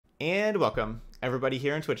And welcome everybody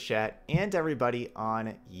here in Twitch chat and everybody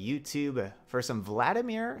on YouTube for some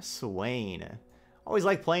Vladimir Swain. Always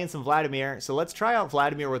like playing some Vladimir, so let's try out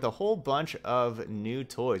Vladimir with a whole bunch of new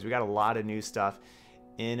toys. We got a lot of new stuff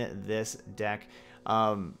in this deck.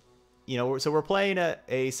 You know, so we're playing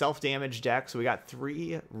a self-damage deck, so we got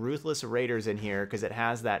 3 Ruthless Raiders in here because it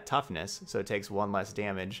has that toughness, so it takes 1 less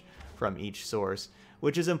damage from each source,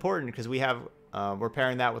 which is important because we have we're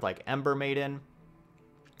pairing that with like Ember Maiden,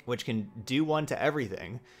 which can do 1 to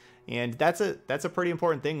everything, and that's a pretty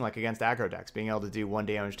important thing, like against aggro decks, being able to do 1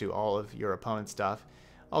 damage to all of your opponent's stuff.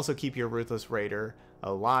 Also keep your Ruthless Raider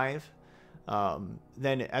alive.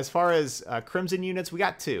 Then as far as Crimson units, we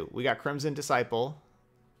got 2. We got Crimson Disciple,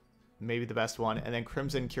 maybe the best one, and then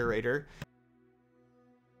Crimson Curator.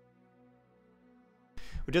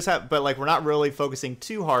 We just have, but like we're not really focusing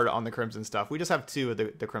too hard on the Crimson stuff. We just have 2 of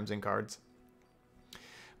the Crimson cards.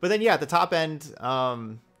 But then yeah, at the top end,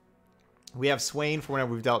 we have Swain for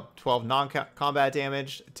whenever we've dealt 12 non-combat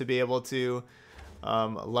damage to be able to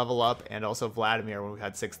level up, and also Vladimir when we've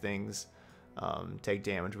had 6 things take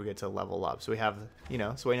damage, we get to level up. So we have, you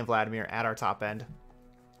know, Swain and Vladimir at our top end.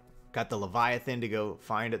 Got the Leviathan to go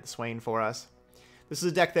find at the Swain for us. This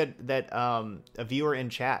is a deck that a viewer in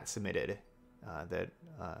chat submitted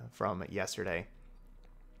from yesterday,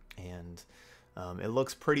 and it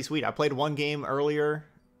looks pretty sweet. I played 1 game earlier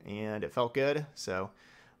and it felt good, so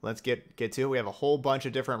let's get to it. We have a whole bunch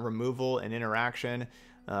of different removal and interaction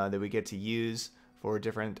that we get to use for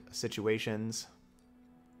different situations.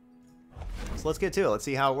 So let's get to it. Let's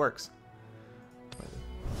see how it works.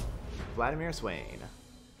 Vladimir Swain.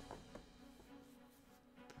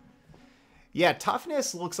 Yeah,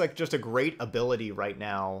 toughness looks like just a great ability right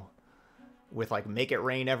now with like Make It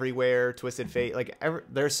Rain everywhere, Twisted Fate. Like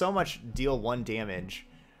there's so much deal 1 damage.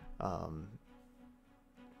 So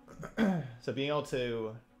being able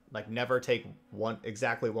to like never take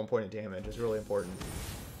exactly 1 point of damage is really important.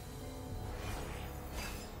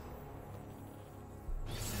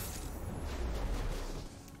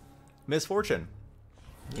 Misfortune,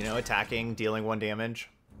 you know, attacking, dealing 1 damage.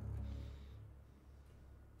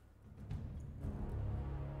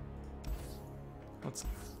 Let's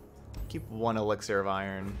keep 1 Elixir of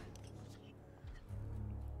Iron.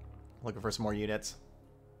 Looking for some more units.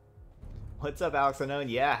 What's up, Alex Unknown?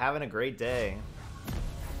 Yeah, having a great day.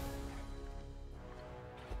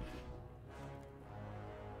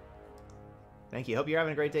 Thank you. Hope you're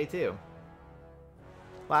having a great day too.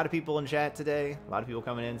 A lot of people in chat today. A lot of people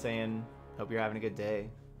coming in saying, hope you're having a good day.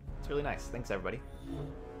 It's really nice. Thanks, everybody.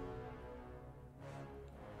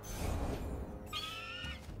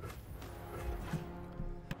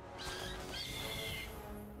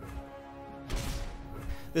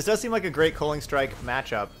 This does seem like a great Culling Strike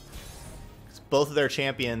matchup. Both of their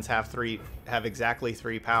champions have exactly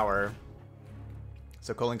 3 power,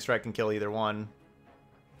 so Culling Strike can kill either one.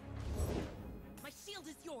 My shield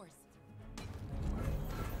is yours.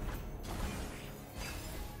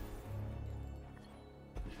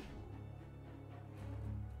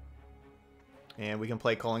 And we can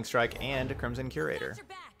play Culling Strike and Crimson Curator.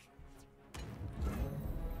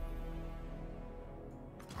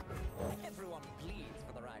 Everyone bleeds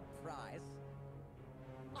for the right prize.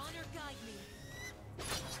 Honor guide me.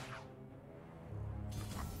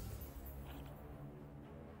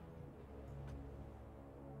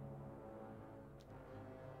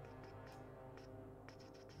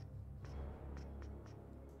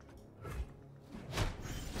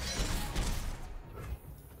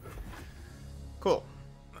 Cool.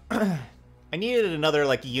 I needed another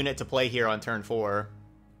like unit to play here on turn 4,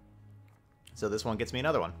 so this one gets me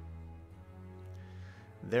another one.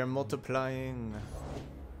 They're multiplying.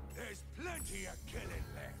 There's plenty of killing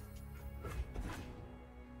left.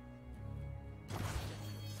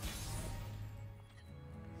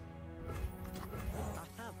 I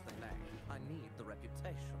have the name. I need the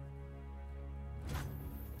reputation.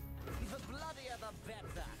 The bloodier the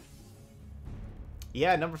better.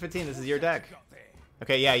 Yeah, number 15. This is your deck.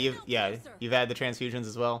 Okay, yeah, you've had the transfusions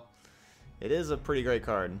as well. It is a pretty great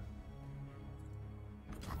card.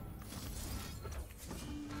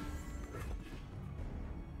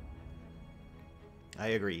 I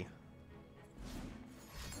agree.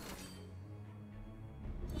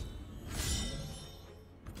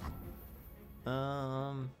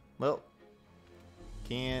 Well,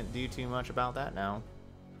 can't do too much about that now.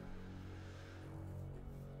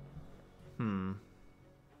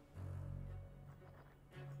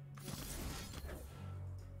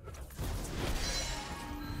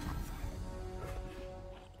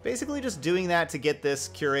 Basically just doing that to get this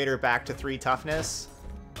Curator back to 3 toughness.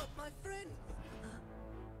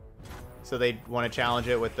 So they want to challenge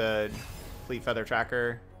it with the Fleet Feather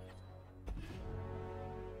Tracker.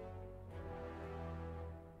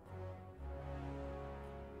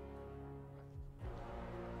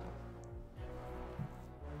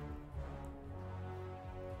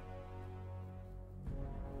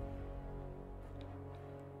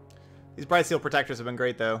 These Bright Steel Protectors have been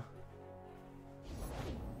great, though.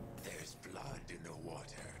 There's blood in the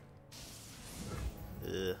water.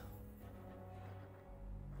 Ugh.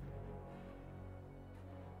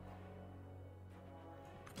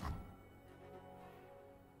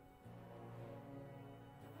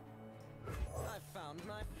 I found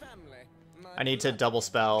my family. I need to double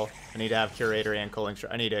spell. I need to have Curator and Culling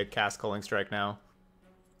Strike. I need to cast Culling Strike now.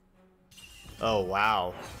 Oh,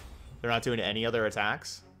 wow. They're not doing any other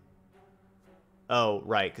attacks? Oh,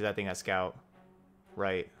 right, because that thing has Scout.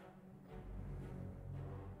 Right.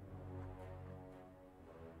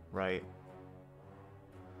 Right.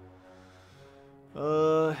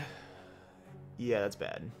 Yeah, that's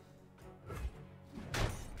bad.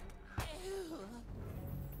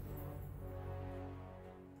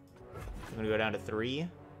 I'm gonna go down to 3.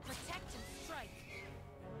 Protect and strike.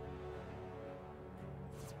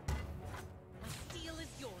 My steel is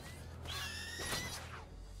yours.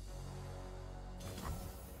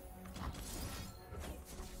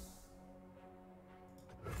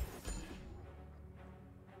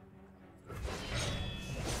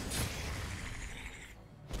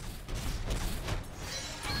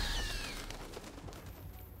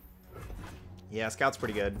 Yeah, Scout's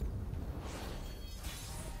pretty good.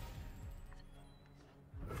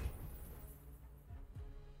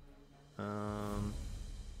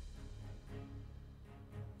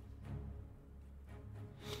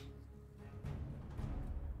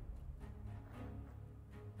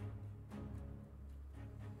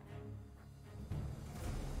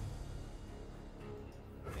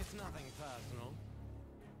 It's nothing personal.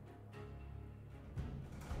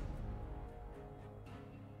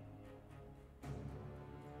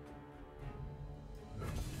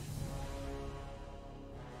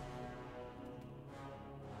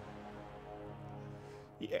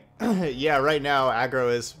 Yeah, yeah. Right now,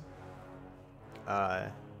 aggro is,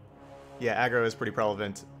 yeah, aggro is pretty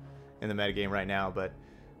prevalent in the metagame right now. But,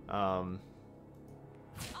 I'll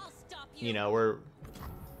stop you. you know, we're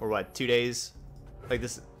what, 2 days? Like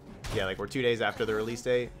this, yeah, like we're 2 days after the release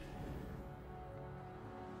date.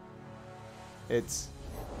 That's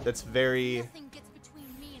very, Nothing gets between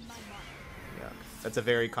me and my mark. yeah, that's a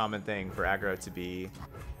very common thing for aggro to be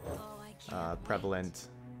Oh, I can't prevalent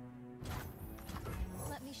wait.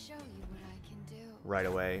 Let me show you what I can do. right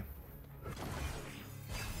away.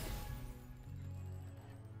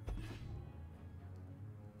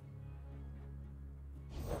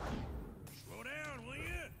 Slow down, will you?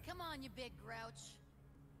 Come on, you big grouch.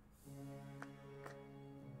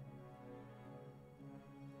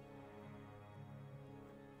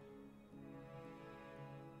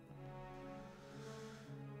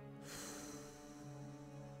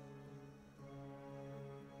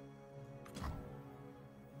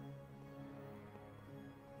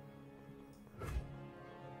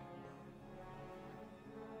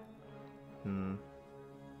 Hmm.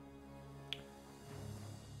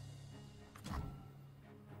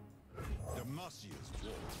 Demacia's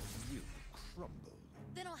walls will crumble.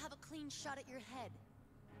 Then I'll have a clean shot at your head.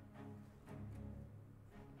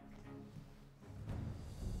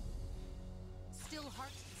 Still heart,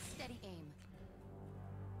 steady aim.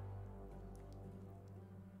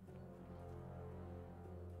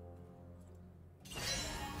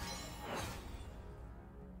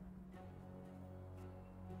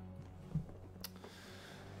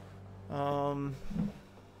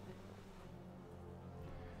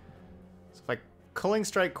 So if I Culling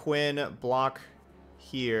Strike Quinn, block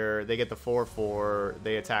here, they get the 4/4,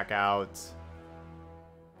 they attack out.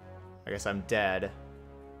 I guess I'm dead.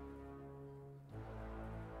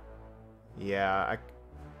 Yeah,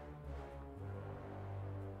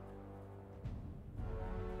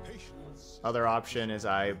 other option is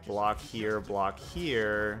I block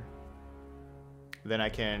here. Then I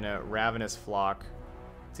can Ravenous Flock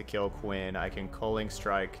to kill Quinn. I can Culling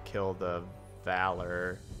Strike, kill the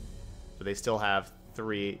Valor. But they still have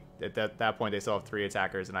 3. At that point, they still have 3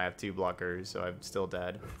 attackers, and I have 2 blockers, so I'm still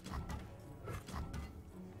dead.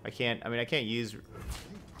 I can't use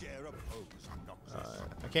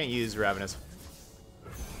Ravenous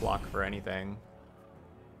Flock for anything.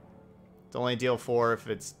 It's only deal 4 if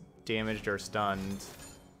it's damaged or stunned.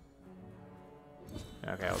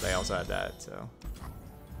 Okay, well they also had that, so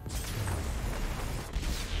they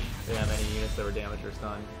didn't have any units that were damaged or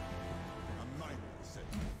stunned.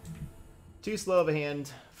 Too slow of a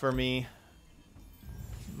hand for me.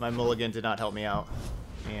 my mulligan did not help me out.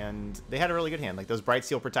 And they had a really good hand. Like those Bright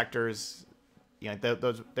Steel Protectors, you know,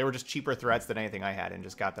 those they were just cheaper threats than anything I had and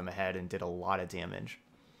just got them ahead and did a lot of damage.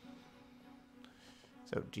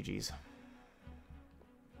 So GG's.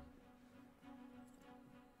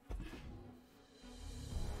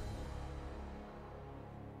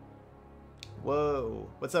 Whoa.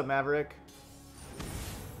 What's up, Maverick?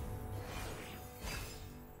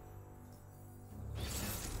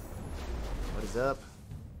 What is up?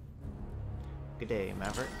 Good day,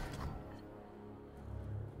 Maverick.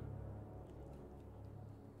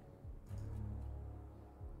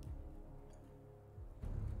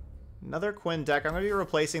 Another Quinn deck. I'm going to be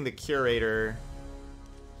replacing the Curator.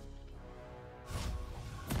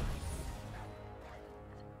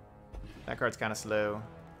 That card's kind of slow.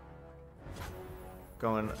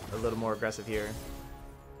 Going a little more aggressive here.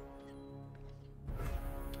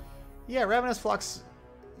 Yeah, Ravenous Flux.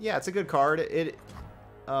 Yeah, it's a good card. This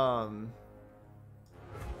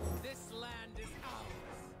land is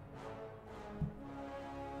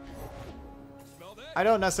ours. I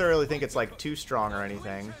don't necessarily think it's like too strong or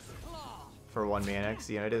anything for 1 mana, because,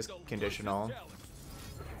 you know, it is conditional.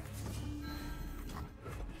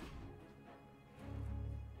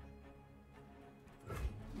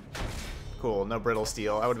 Cool, no Brittle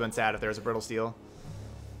Steel. I would have been sad if there was a Brittle Steel.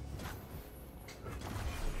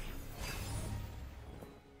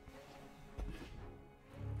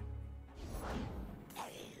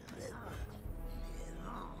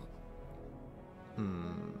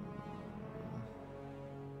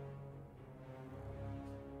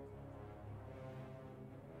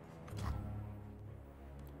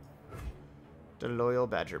 The Loyal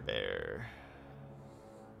Badger Bear.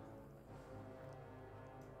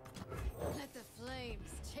 Let the flames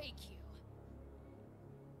take you.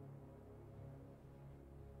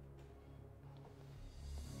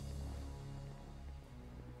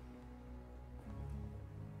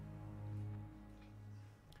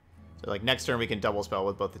 So like next turn we can double spell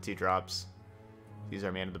with both the 2 drops. These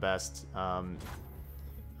are mana the best. Oh,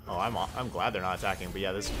 I'm glad they're not attacking. But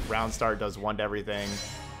yeah, this round start does 1 to everything.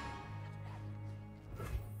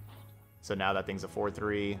 So now that thing's a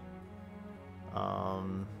 4/3.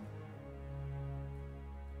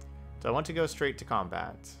 Do I want to go straight to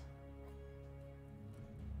combat?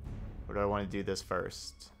 Or do I want to do this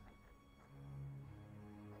first?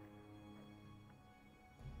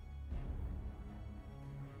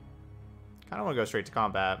 Kind of want to go straight to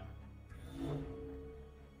combat.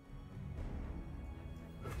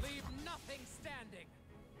 Leave nothing standing.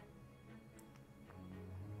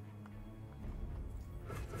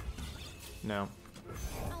 No.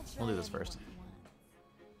 I'll We'll do try this first. anyone once.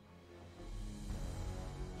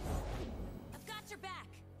 I've got your back.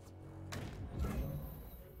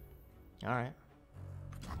 All right.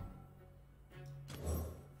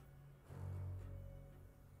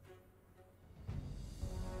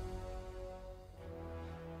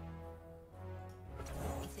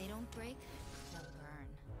 If they don't break, they'll burn.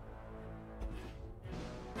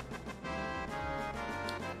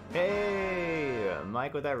 Hey,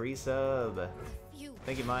 Mike with that resub. You.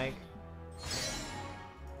 Thank you, Mike.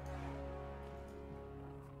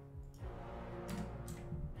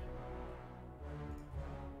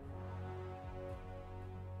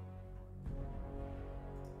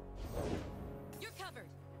 You're covered.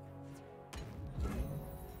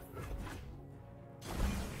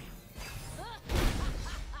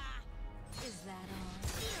 Is that all?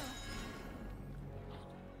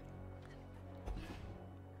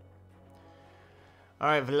 All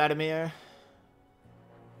right, Vladimir.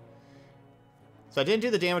 So I didn't do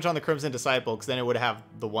the damage on the Crimson Disciple because then it would have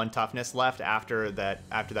the 1 toughness left after that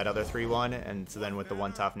other 3/1, and so then with the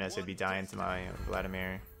 1 toughness it'd be dying to my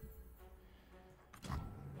Vladimir.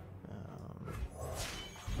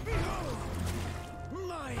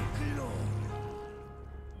 My glory.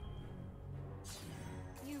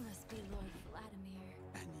 You must be Lord Vladimir.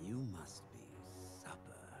 And you must be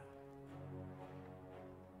supper.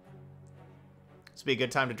 This would be a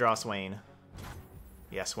good time to draw Swain.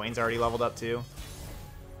 Yeah, Swain's already leveled up too.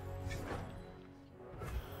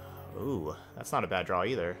 Ooh, that's not a bad draw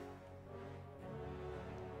either.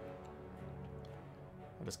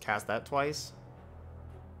 I'll just cast that twice.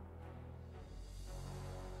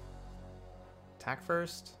 Attack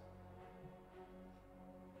first.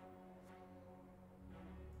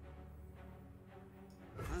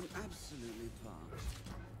 I'm absolutely parched.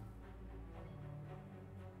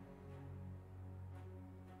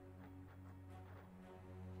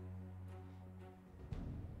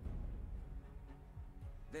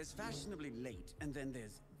 There's fashionably late, and then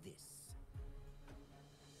there's this.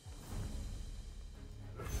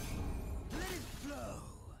 Let it flow.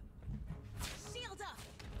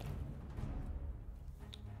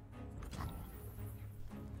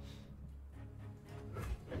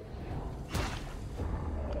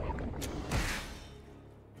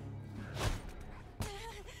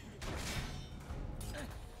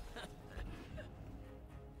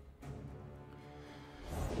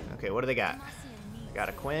 Okay, what do they got? They got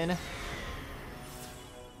a Quinn.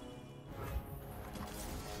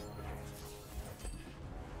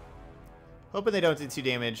 Hoping they don't do 2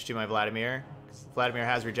 damage to my Vladimir. 'Cause Vladimir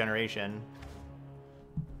has regeneration.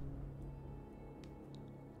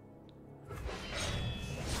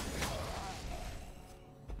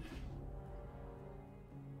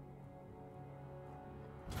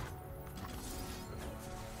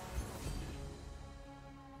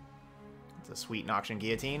 It's a sweet Noxian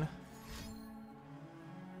Guillotine.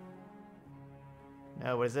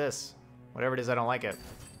 No, what is this? Whatever it is, I don't like it.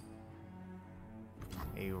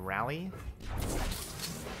 A rally?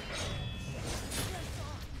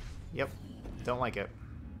 Yep, don't like it.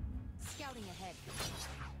 Scouting ahead.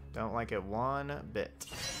 Don't like it one bit.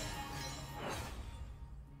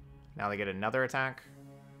 Now they get another attack.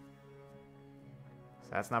 So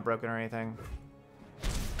that's not broken or anything.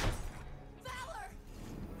 Valor!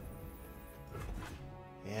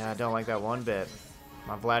 Yeah, I don't like that one bit.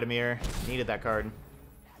 My Vladimir needed that card.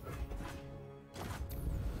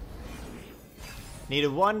 Needed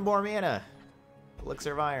 1 more mana.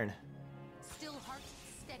 Elixir of Iron. Still heart,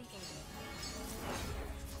 steady aim.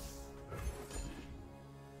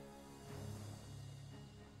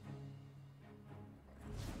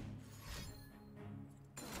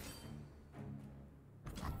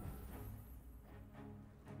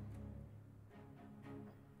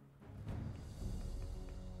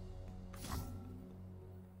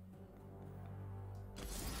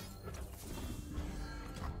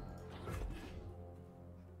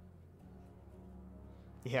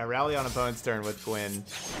 Yeah, rally on opponent's turn with Gwyn.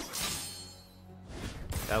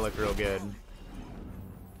 That looked real good.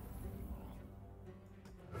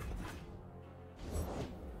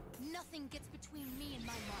 Nothing gets between me and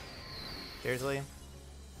my mark. Seriously?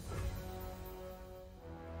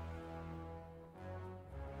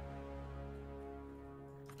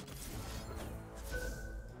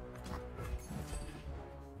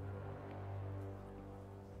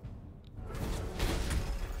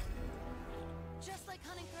 Just like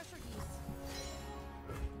hunting thresher geese.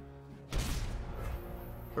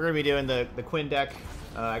 We're gonna be doing the Quinn deck.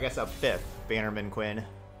 I guess up 5th, Bannerman Quinn.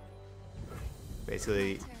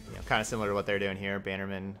 Basically, kind of similar to what they're doing here,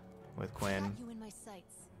 Bannerman with Quinn. Got you in my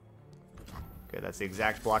sights. Good, that's the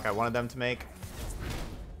exact block I wanted them to make.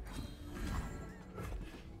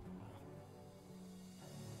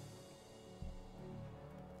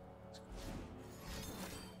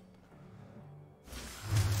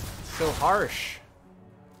 So harsh.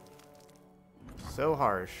 So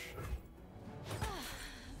harsh.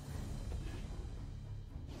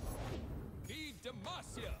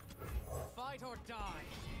 Fight or die.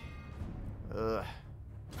 Ugh.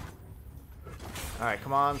 Alright,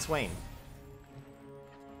 come on, Swain.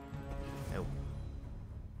 Nope.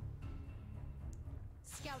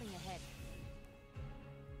 Scouting ahead.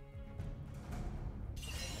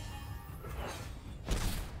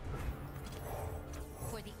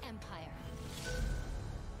 For the Empire.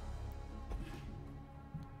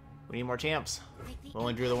 We need more champs. Make the We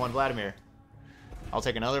only drew the 1 Vladimir. I'll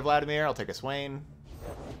take another Vladimir, I'll take a Swain.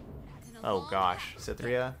 in a Oh long gosh, path.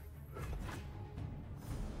 Cythria.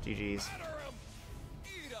 GG's.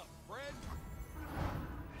 Eat up, friend.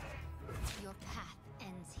 Your path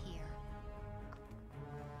ends here.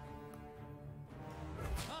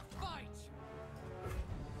 A fight.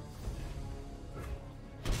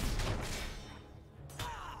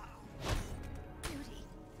 Duty,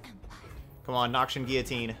 Empire. Come on, Noxian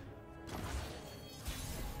Guillotine.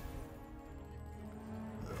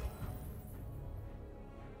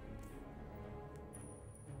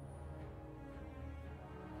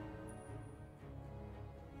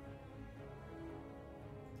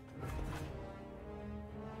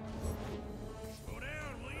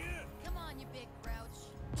 Come on, you big grouch.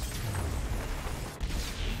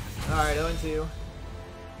 Alright, 0-2.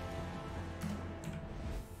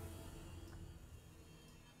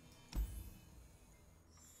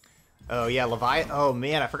 Oh yeah, Leviathan. Oh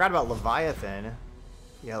man, I forgot about Leviathan.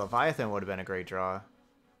 Yeah, Leviathan would have been a great draw.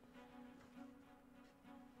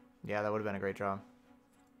 Yeah, that would have been a great draw.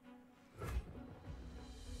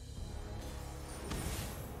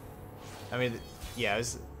 I mean, yeah, it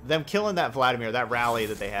was, them killing that Vladimir, that rally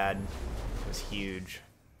that they had was huge.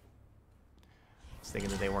 I was thinking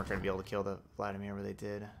that they weren't going to be able to kill the Vladimir, but they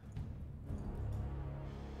did.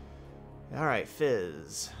 Alright,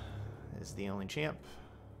 Fizz is the only champ.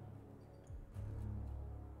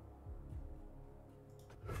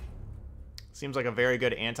 Seems like a very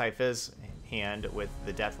good anti-Fizz hand with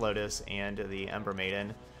the Death Lotus and the Ember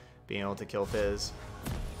Maiden being able to kill Fizz.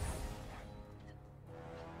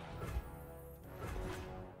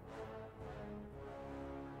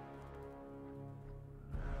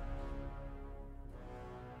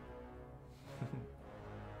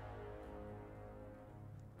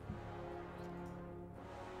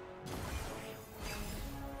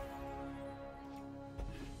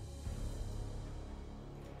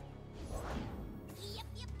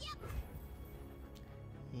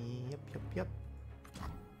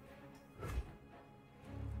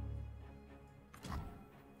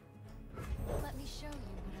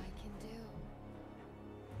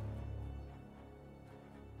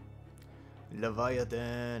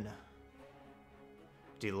 Leviathan.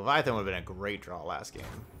 Dude, Leviathan would have been a great draw last game.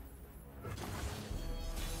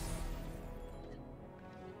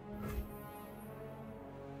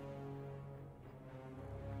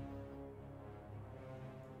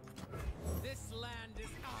 This land is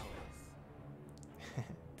ours.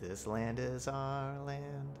 This land is our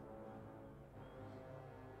land.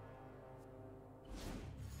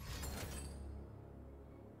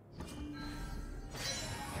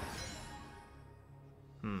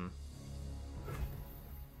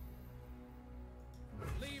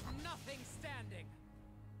 Leave nothing standing.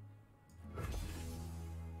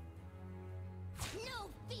 No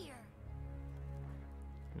fear.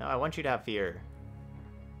 No, I want you to have fear.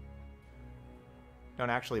 Don't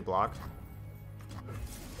actually block.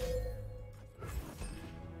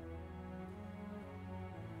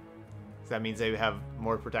 So that means they have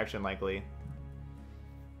more protection likely.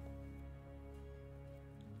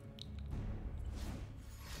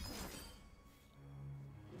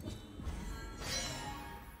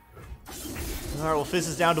 Alright, well Fizz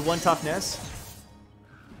is down to 1 toughness.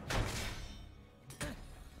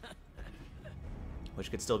 Which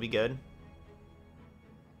could still be good.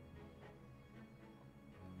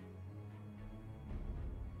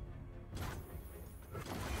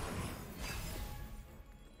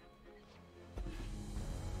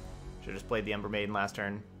 Should've just played the Ember Maiden last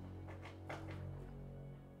turn.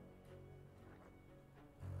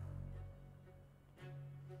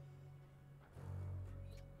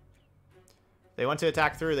 They want to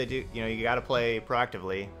attack through, they do, you know, you gotta play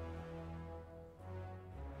proactively.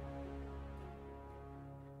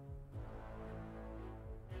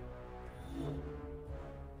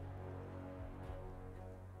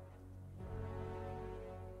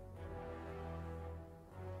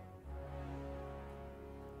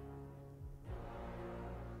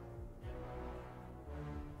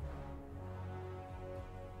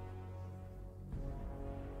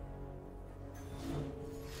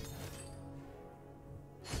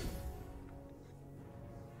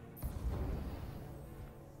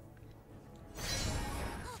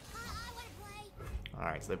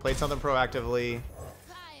 Alright, so they played something proactively,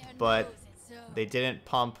 but they didn't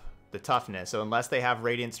pump the toughness. So unless they have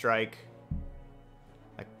Radiant Strike,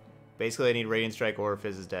 like basically they need Radiant Strike or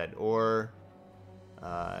Fizz is dead, or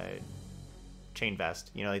Chain Vest.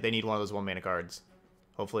 You know, like they need one of those 1-mana cards.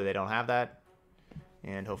 Hopefully they don't have that,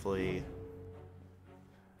 and hopefully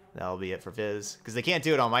that'll be it for Fizz. Because they can't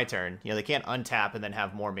do it on my turn. You know, they can't untap and then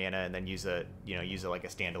have more mana and then use it, you know, use it like a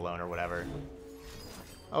standalone or whatever.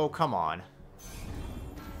 Oh, come on.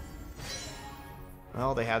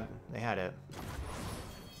 Well, they had it.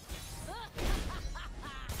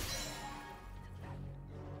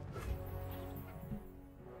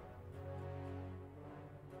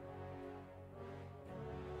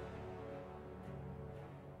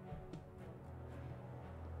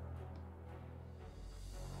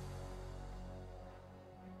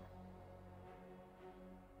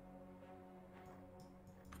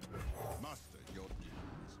 Master your duties.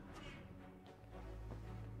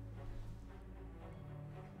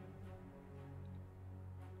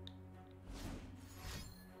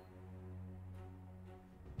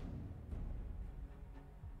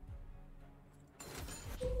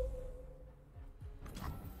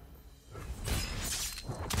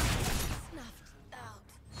 Snuffed out.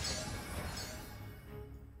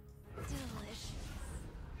 Delicious.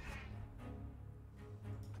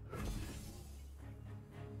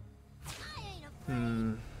 I ain't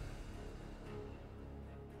afraid.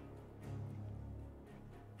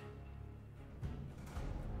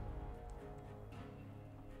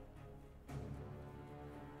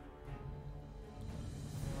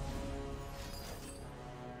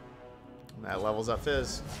 That levels up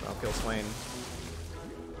Fizz. So I'll kill Swain.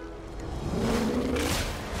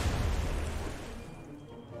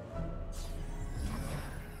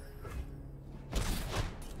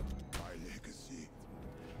 My legacy.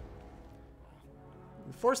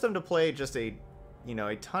 Force them to play just a, you know,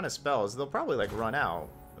 a ton of spells. They'll probably like run out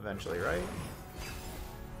eventually, right?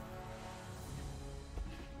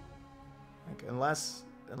 Like, unless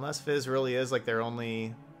Fizz really is like their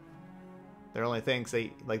only thing. 'Cause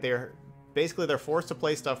they're basically they're forced to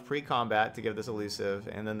play stuff pre-combat to give this elusive,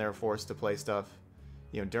 and then they're forced to play stuff,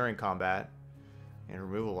 you know, during combat and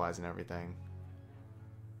removal wise and everything.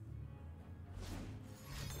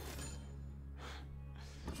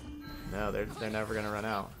 No, they're never gonna run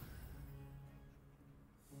out.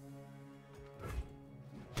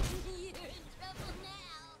 You're in trouble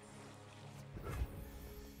now.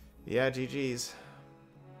 Yeah, GG's.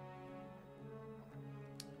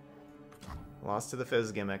 Lost to the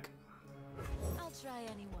Fizz gimmick. I'll try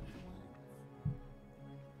anyone once.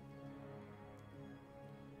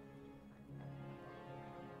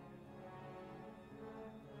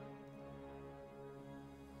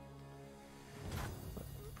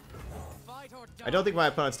 I don't think my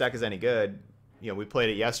opponent's deck is any good. You know, we played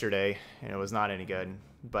it yesterday, and it was not any good.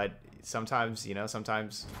 But sometimes, you know,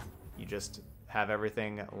 sometimes you just have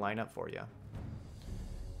everything line up for you.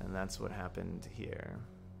 And that's what happened here.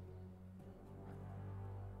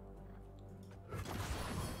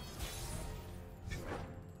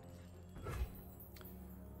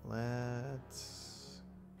 Let's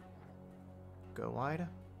go wide.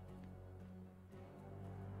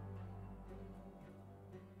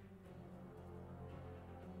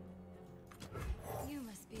 You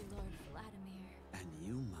must be Lord Vladimir. And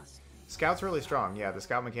you must be. Scout's really strong. Yeah, the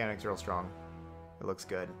scout mechanic's real strong. It looks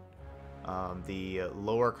good. The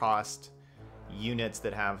lower cost units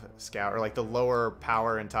that have scout, or like the lower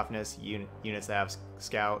power and toughness units that have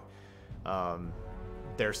scout,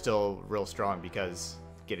 they're still real strong because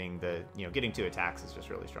getting two attacks is just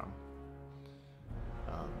really strong.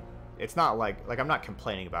 It's not like I'm not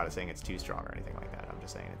complaining about it saying it's too strong or anything like that. I'm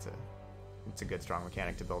just saying it's a good strong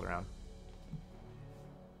mechanic to build around.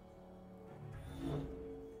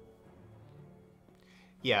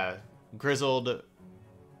 Yeah, grizzled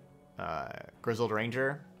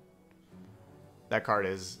Ranger. That card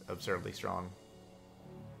is absurdly strong.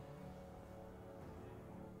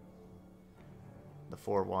 The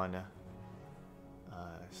 4/1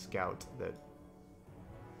 scout that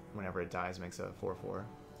whenever it dies makes a 4/4.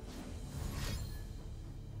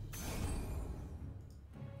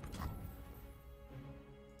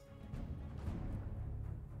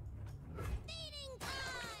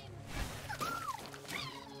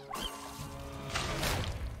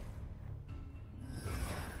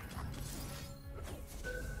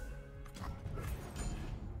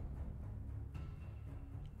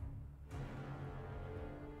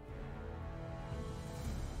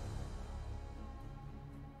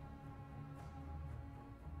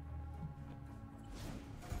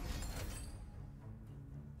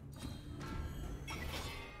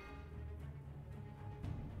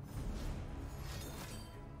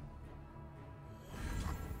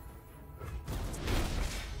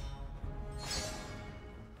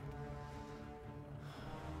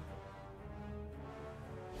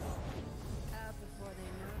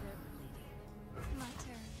 My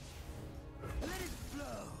turn. Let it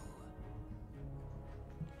flow.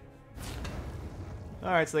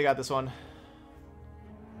 Alright, so they got this one.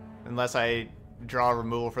 Unless I draw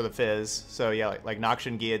removal for the Fizz. So yeah, like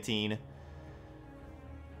Noxian Guillotine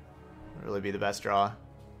would really be the best draw.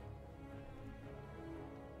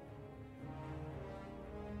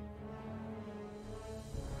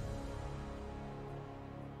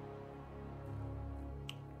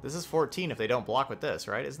 This is 14 if they don't block with this,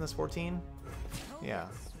 right? Isn't this 14? Yeah.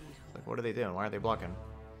 Like, what are they doing? Why aren't they blocking?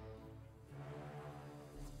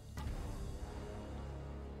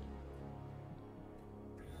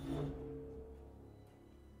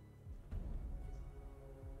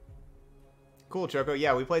 Cool, Choco.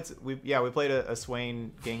 Yeah, we played a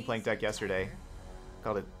Swain Gangplank deck yesterday.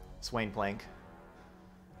 Called it Swain Plank.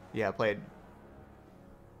 Yeah, played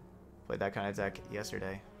that kind of deck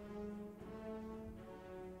yesterday.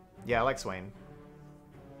 Yeah, I like Swain.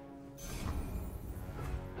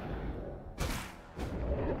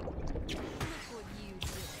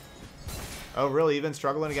 Oh, really? You've been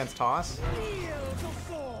struggling against Toss?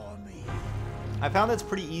 I found it's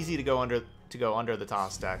pretty easy to go under the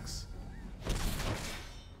Toss decks.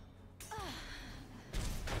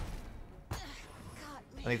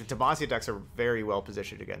 I think the Demacia decks are very well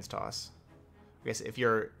positioned against Toss. I guess if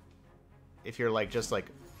you're like just like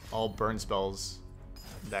all burn spells,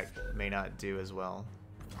 that may not do as well.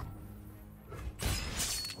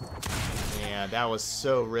 Yeah, that was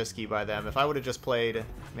so risky by them. If I would have just played,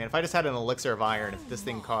 man, if I just had an Elixir of Iron, if this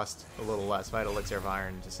thing cost a little less, if I had Elixir of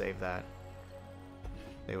Iron to save that,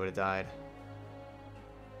 they would have died.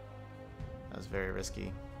 That was very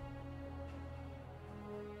risky.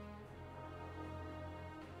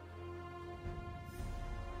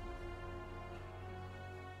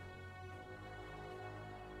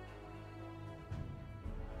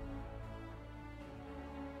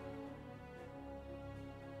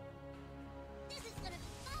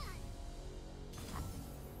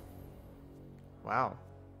 Wow.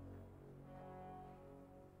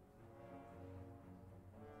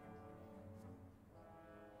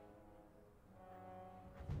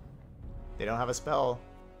 They don't have a spell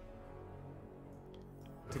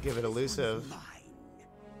to give it elusive.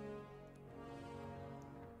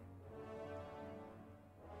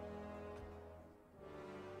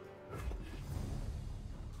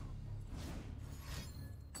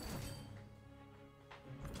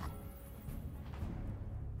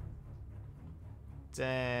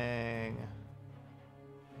 Dang.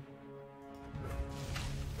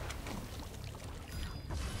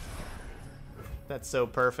 That's so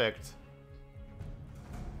perfect.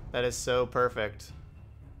 That is so perfect.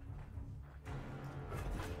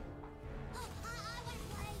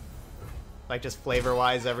 Like, just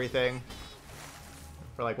flavor-wise, everything.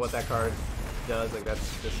 For, like, what that card does. Like,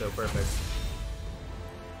 that's just so perfect.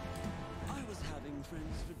 I was having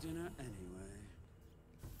friends for dinner anyway.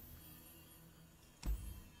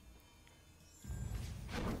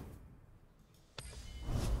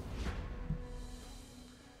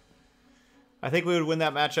 I think we would win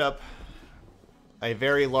that matchup a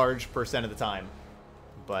very large percent of the time.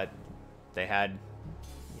 But they had,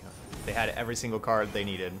 you know, they had every single card they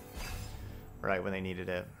needed right when they needed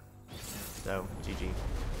it. So, GG.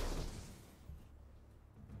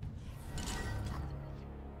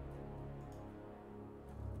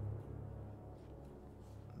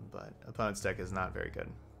 But opponent's deck is not very good.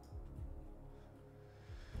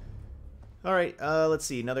 Alright, let's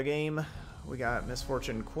see. Another game. We got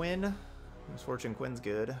Misfortune Quinn. Misfortune Quinn's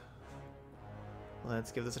good.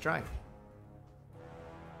 Let's give this a try.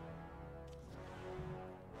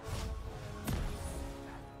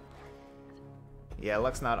 Yeah,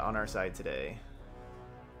 luck's not on our side today.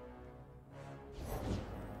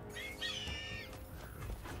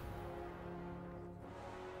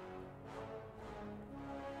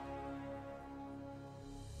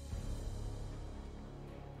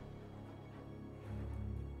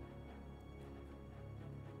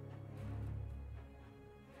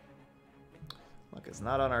 Luck is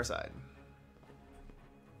not on our side.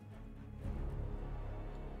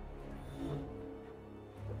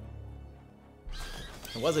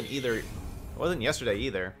 It wasn't either. It wasn't yesterday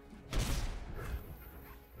either.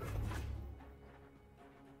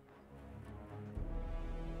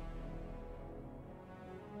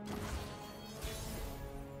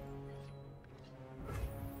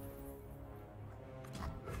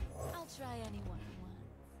 I'll try anyone once.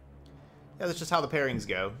 Yeah, that's just how the pairings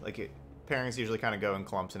go. Like, pairings usually kind of go in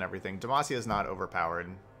clumps and everything. Demacia is not overpowered.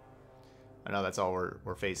 I know that's all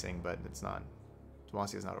we're facing, but it's not.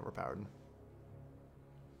 Demacia is not overpowered.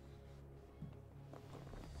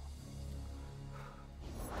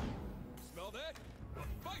 Smell that?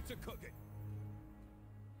 A fight's a cooking.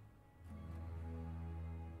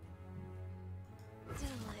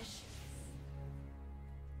 Delicious.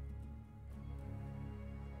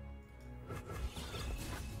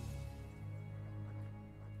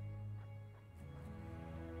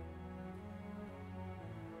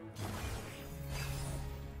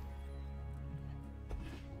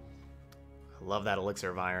 I love that Elixir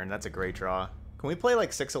of Iron. That's a great draw. Can we play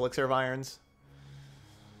like 6 Elixir of Irons?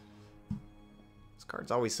 This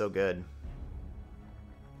card's always so good.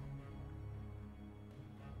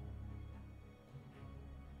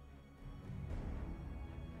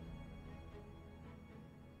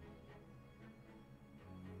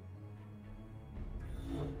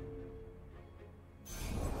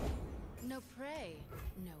 No prey,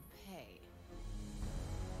 no pay.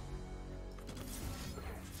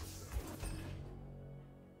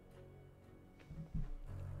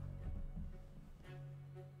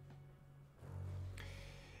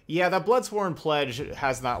 Yeah, that Bloodsworn Pledge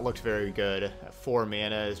has not looked very good. At 4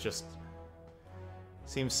 mana is just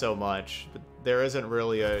seems so much, but there isn't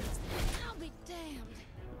really a. I'll be damned.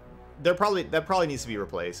 That probably needs to be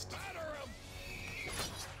replaced.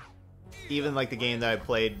 Even like the game that I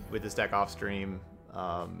played with this deck off stream,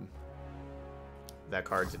 that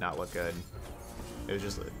card did not look good. It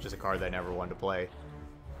was just a card that I never wanted to play.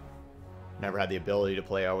 Never had the ability to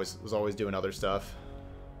play. I was always doing other stuff.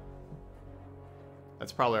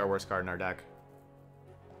 That's probably our worst card in our deck.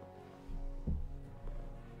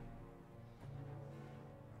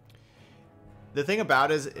 The thing about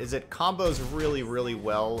it is it combos really, really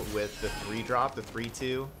well with the 3-drop, the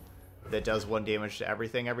 3/2, that does 1 damage to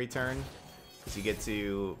everything every turn. Because you get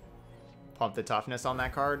to pump the toughness on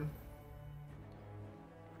that card.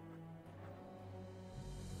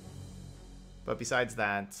 But besides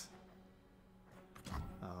that,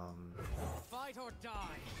 Fight or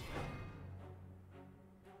die.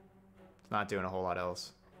 it's not doing a whole lot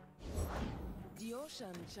else. The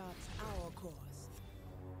ocean charts our course.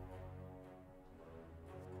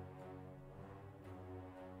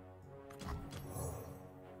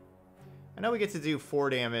 I know we get to do 4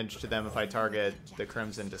 damage to them if I target the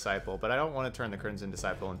Crimson Disciple, but I don't want to turn the Crimson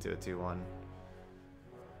Disciple into a 2/1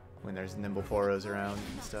 when there's Nimble Poros around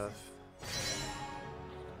and stuff.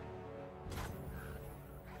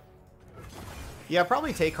 Yeah,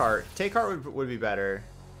 probably Take Heart. Take Heart would be better.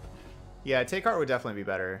 Yeah, Take Heart would definitely be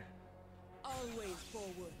better. Always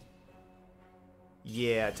forward.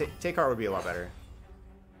 Yeah, Take Heart would be a lot better.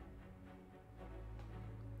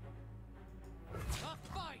 A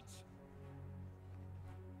fight.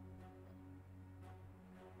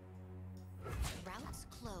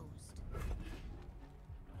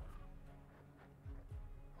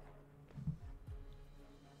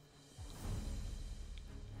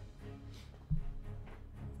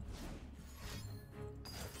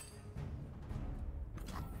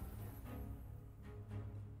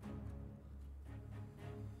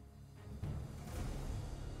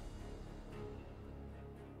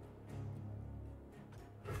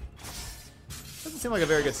 Doesn't seem like a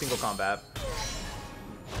very good single combat.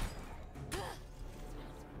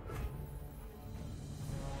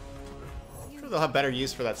 I'm sure they'll have better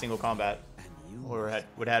use for that single combat, or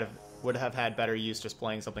would have had better use just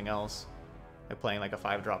playing something else, like playing like a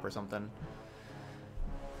 5-drop or something.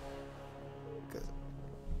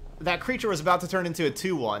 That creature was about to turn into a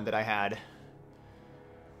 2/1 that I had.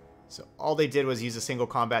 So all they did was use a single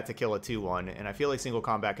combat to kill a 2/1, and I feel like single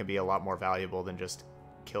combat can be a lot more valuable than just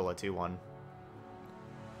kill a 2/1.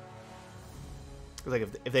 Like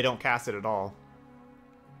if they don't cast it at all,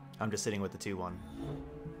 I'm just sitting with the 2/1.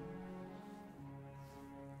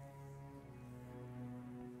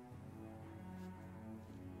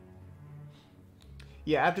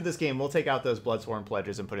 Yeah, after this game, we'll take out those Bloodsworn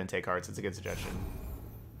pledges and put in take hearts. It's a good suggestion.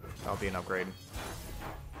 That'll be an upgrade.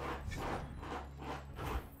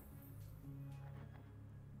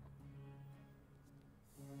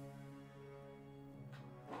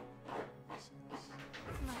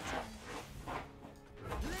 My turn.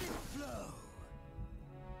 Let it flow.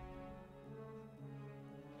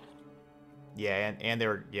 Yeah, and they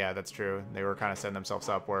were, yeah, that's true. They were kind of setting themselves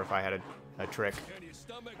up where if I had a trick, Can you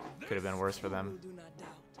stomach this? could have been worse for them. Do not doubt.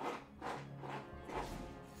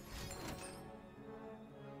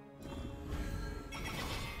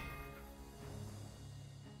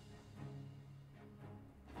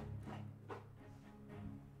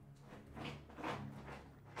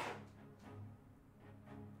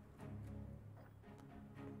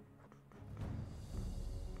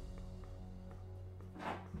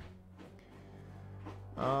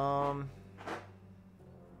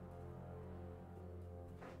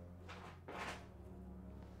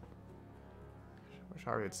 Wish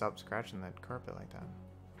Harvey would stop scratching that carpet like that.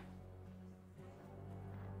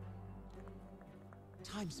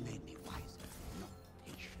 Time's made me wiser, not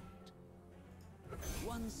patient.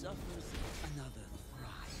 One suffers, another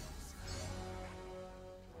thrives.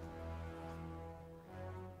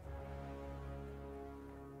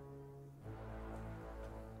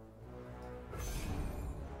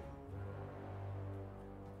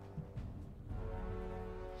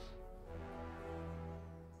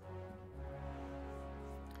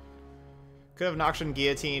 Could have Noxian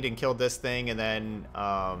guillotined and killed this thing, and then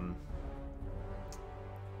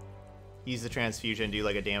use the transfusion, do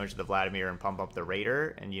like a damage to the Vladimir, and pump up the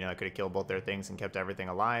Raider, and you know I could have killed both their things and kept everything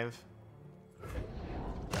alive. My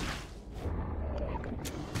lord.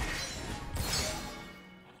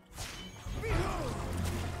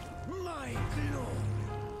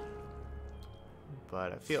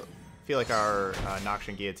 But I feel like our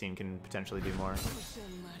Noxian guillotine can potentially do more.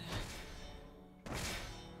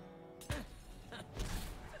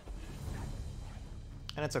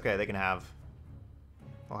 And it's okay, they can have...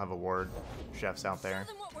 We'll have a ward. Chef's out there.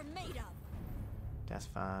 Show them what we're made of. That's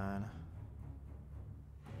fine.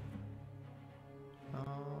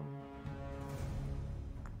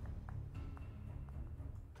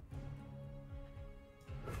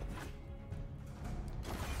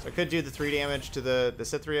 So I could do the 3 damage to the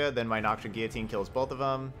Cythria, then my Noxian Guillotine kills both of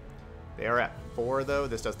them. They are at 4 though.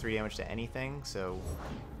 This does 3 damage to anything, so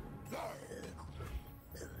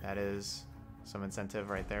that is some incentive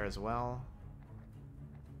right there as well.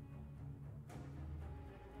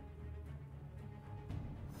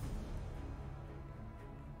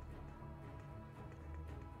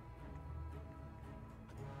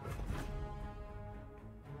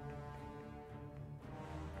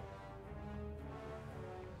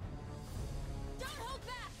 Don't hold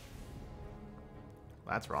back.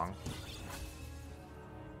 That's wrong.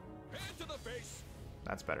 Hand to the face.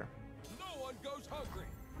 That's better. No one goes hungry.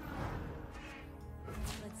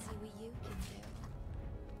 Let's see what you can do.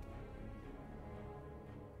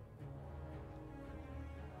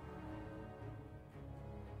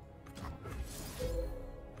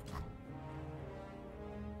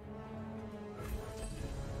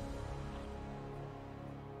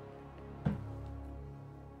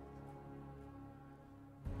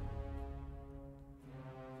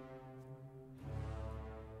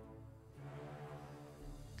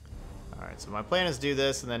 Alright, so my plan is do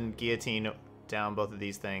this and then guillotine down both of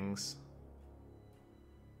these things.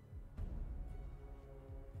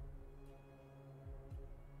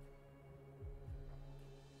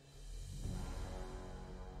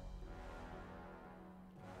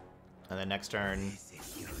 And then next turn,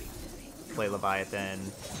 play Leviathan.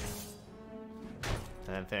 And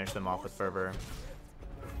then finish them off with Fervor.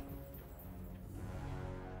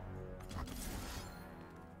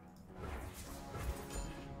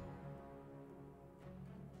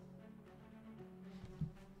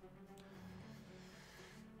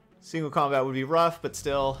 Single combat would be rough, but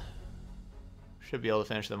still should be able to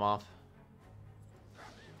finish them off.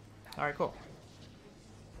 Alright, cool.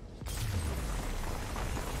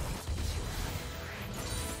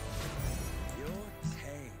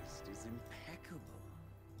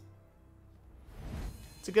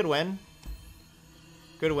 It's a good win.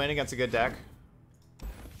 Good win against a good deck.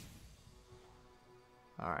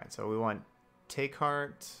 Alright, so we want Take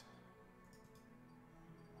Heart.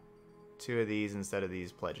 2 of these instead of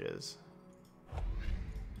these pledges.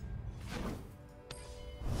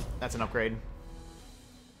 That's an upgrade.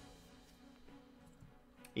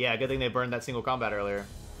 Yeah, good thing they burned that single combat earlier.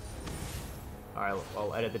 Alright,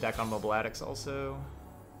 I'll edit the deck on Mobile Addicts also.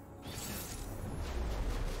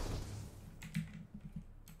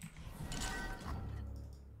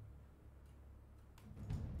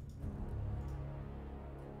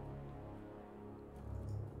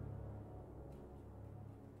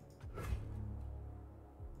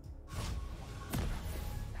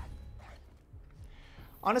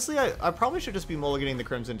 Honestly, I probably should just be mulliganing the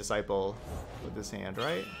Crimson Disciple with this hand,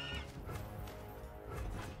 right?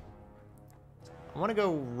 I want to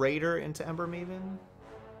go Raider into Ember Maven.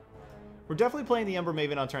 We're definitely playing the Ember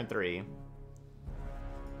Maven on turn 3.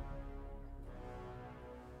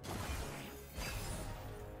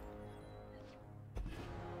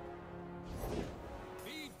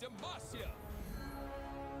 Feed Demacia.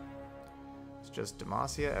 It's just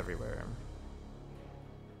Demacia everywhere.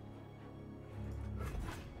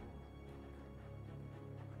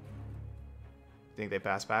 Think they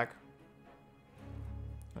pass back?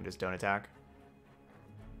 And just don't attack?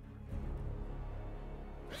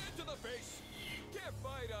 Hand to the face. Can't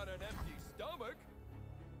fight on an empty stomach.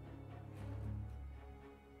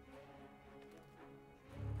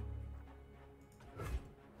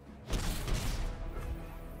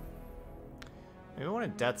 Maybe I want a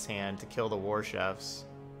Death's Hand to kill the War Chefs.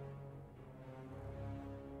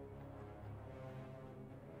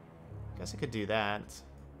 Guess I could do that.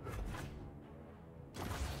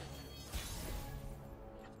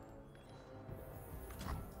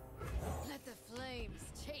 Let the flames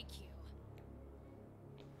take you.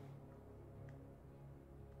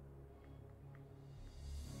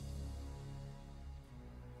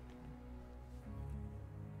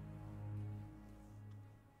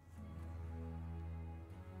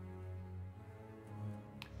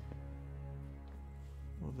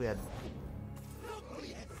 What have we had?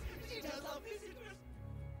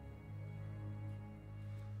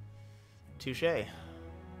 Touché.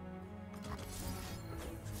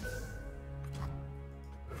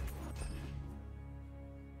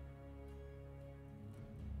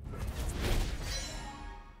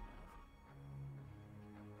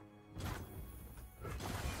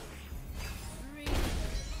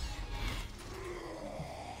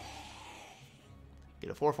 Get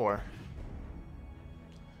a 4/4.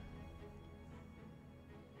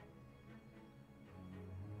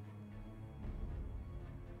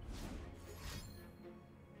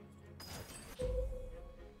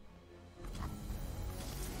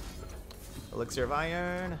 Elixir of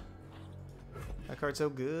Iron. That card's so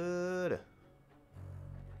good.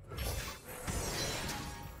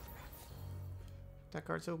 That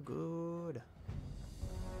card's so good.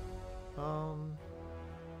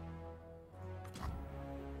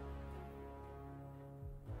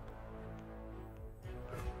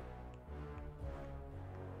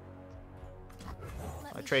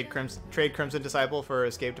 Trade Crimson Disciple for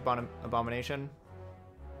Escaped Abomination.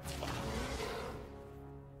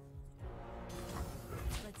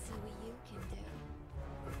 Let's see what you can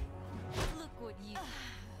do. Look what you.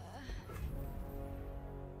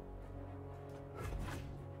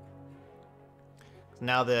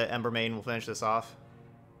 Now the Ember Main will finish this off.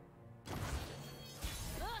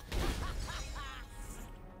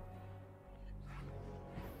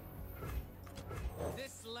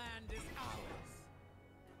 This land is ours.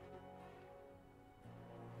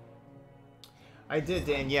 I did,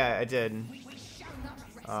 Dan. Yeah, I did.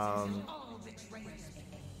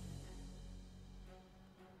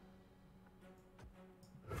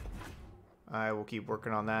 I will keep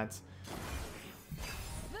working on that.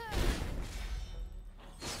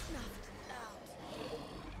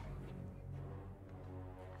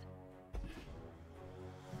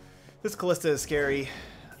 This Callista is scary.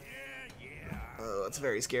 Oh, it's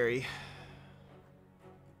very scary.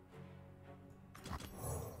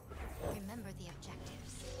 Remember the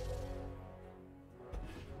objectives.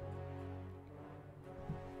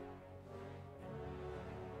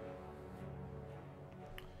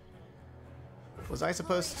 Was I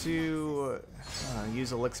supposed to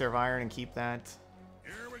use Elixir of Iron and keep that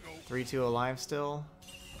 3/2 alive still?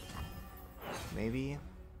 Maybe.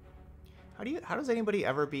 How does anybody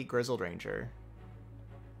ever beat Grizzled Ranger?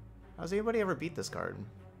 How does anybody ever beat this card?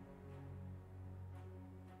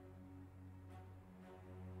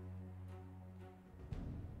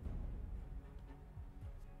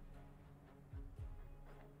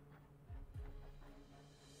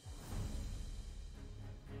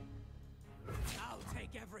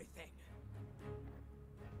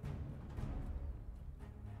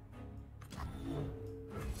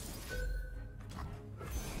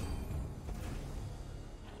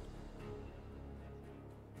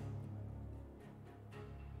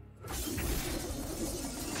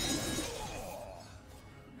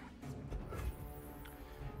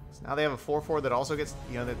 Now they have a 4/4 that also gets,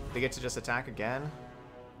 you know, that they get to just attack again.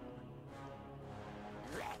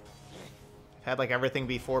 Had like everything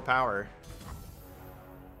be 4 power.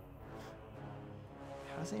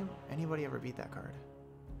 How does anybody ever beat that card?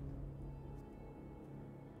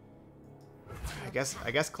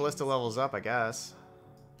 I guess Callista levels up, I guess.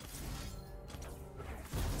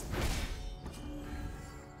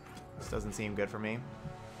 This doesn't seem good for me.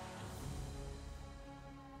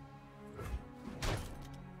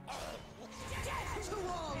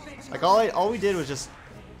 Like all we did was just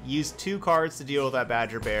use 2 cards to deal with that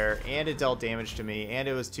Badger Bear, and it dealt damage to me, and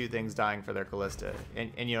it was 2 things dying for their Callista,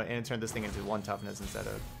 and you know, and it turned this thing into 1 toughness instead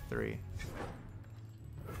of 3.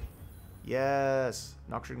 Yes,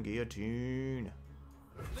 Noxian Guillotine.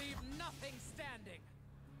 Leave nothing standing.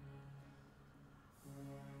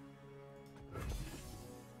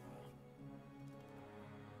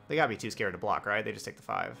 They gotta be too scared to block, right? They just take the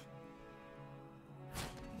 5.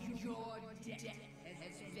 Your death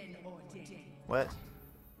has been ordained. What?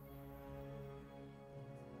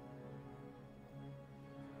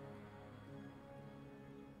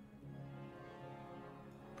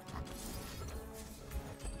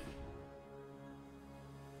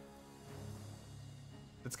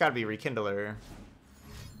 It's gotta be Rekindler.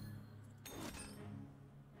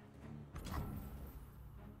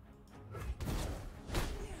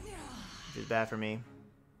 Which is bad for me.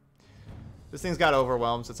 This thing's got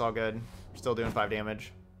overwhelmed, so it's all good. Still doing 5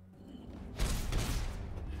 damage.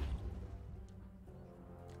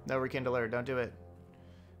 No Rekindler, don't do it.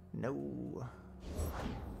 No.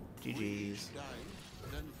 GG's. Died,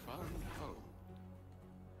 then found home.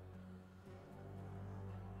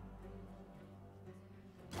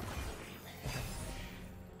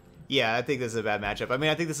 Yeah, I think this is a bad matchup. I mean,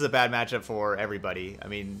 I think this is a bad matchup for everybody. I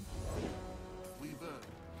mean, We burn,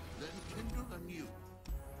 then kindle anew.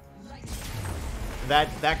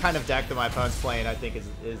 that kind of deck that my opponent's playing, I think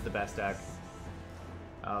is the best deck.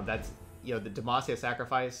 That's, you know, the Demacia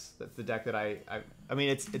Sacrifice. That's the deck that I mean,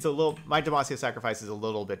 it's a little. My Demacia Sacrifice is a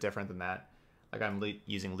little bit different than that. Like I'm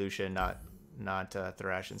using Lucian, not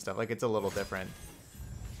Thresh and stuff. Like it's a little different.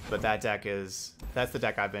 But that deck that's the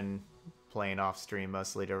deck I've been playing off stream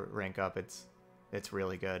mostly to rank up. It's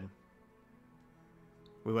really good.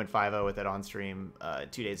 We went 5-0 with it on stream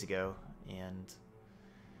 2 days ago, and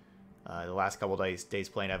the last couple days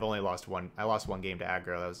playing, I've only lost one. I lost 1 game to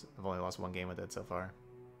aggro. I've only lost 1 game with it so far.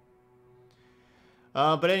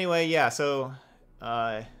 But anyway, yeah. So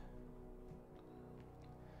I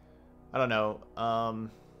don't know.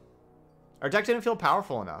 Our deck didn't feel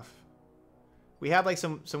powerful enough. We had like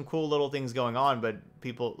some cool little things going on, but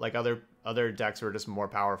people like other decks were just more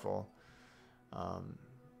powerful.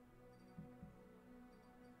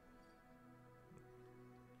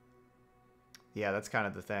 Yeah, that's kind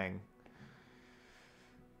of the thing.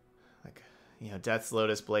 Like, you know, Death's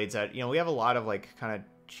Lotus, Blades Edge. You know, we have a lot of like kind of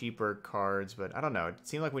cheaper cards, but I don't know. It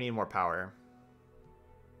seemed like we need more power.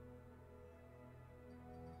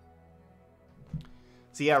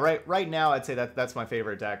 So yeah, right now I'd say that's my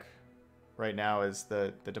favorite deck. Right now is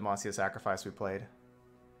the Demacia Sacrifice we played.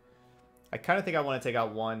 I kind of think I want to take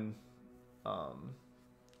out one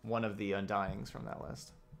of the Undyings from that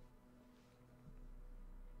list.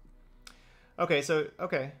 Okay, so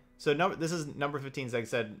this is number 15. Like I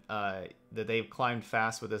said, that they've climbed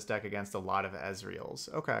fast with this deck against a lot of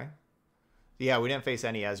Ezreals. Okay, yeah, we didn't face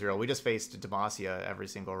any Ezreal. We just faced Demacia every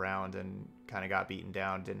single round and kind of got beaten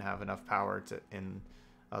down. Didn't have enough power in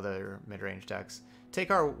other mid-range decks.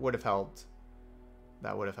 Takar would have helped.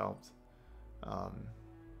 That would have helped. But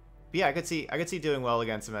yeah, I could see doing well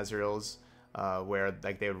against some Ezreals, where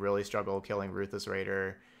like they would really struggle killing Ruthless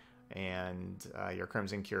Raider, and your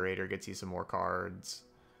Crimson Curator gets you some more cards,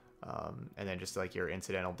 and then just like your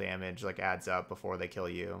incidental damage like adds up before they kill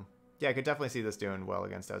you. Yeah, I could definitely see this doing well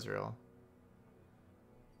against Ezreal.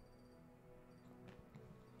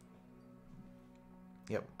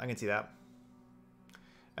 Yep, I can see that.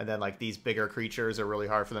 And then like these bigger creatures are really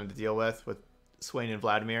hard for them to deal with Swain and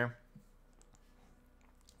Vladimir.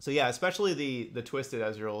 So yeah, especially the Twisted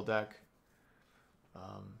Ezreal deck.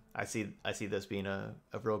 I see this being a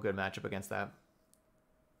real good matchup against that.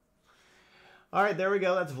 All right, there we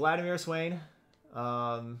go. That's Vladimir Swain.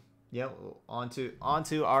 Yeah, on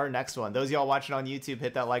to our next one. Those of y'all watching on YouTube,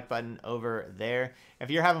 hit that like button over there. If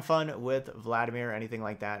you're having fun with Vladimir or anything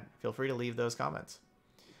like that, feel free to leave those comments.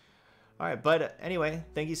 All right, but anyway,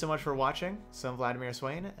 thank you so much for watching. So I'm Vladimir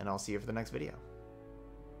Swain, and I'll see you for the next video.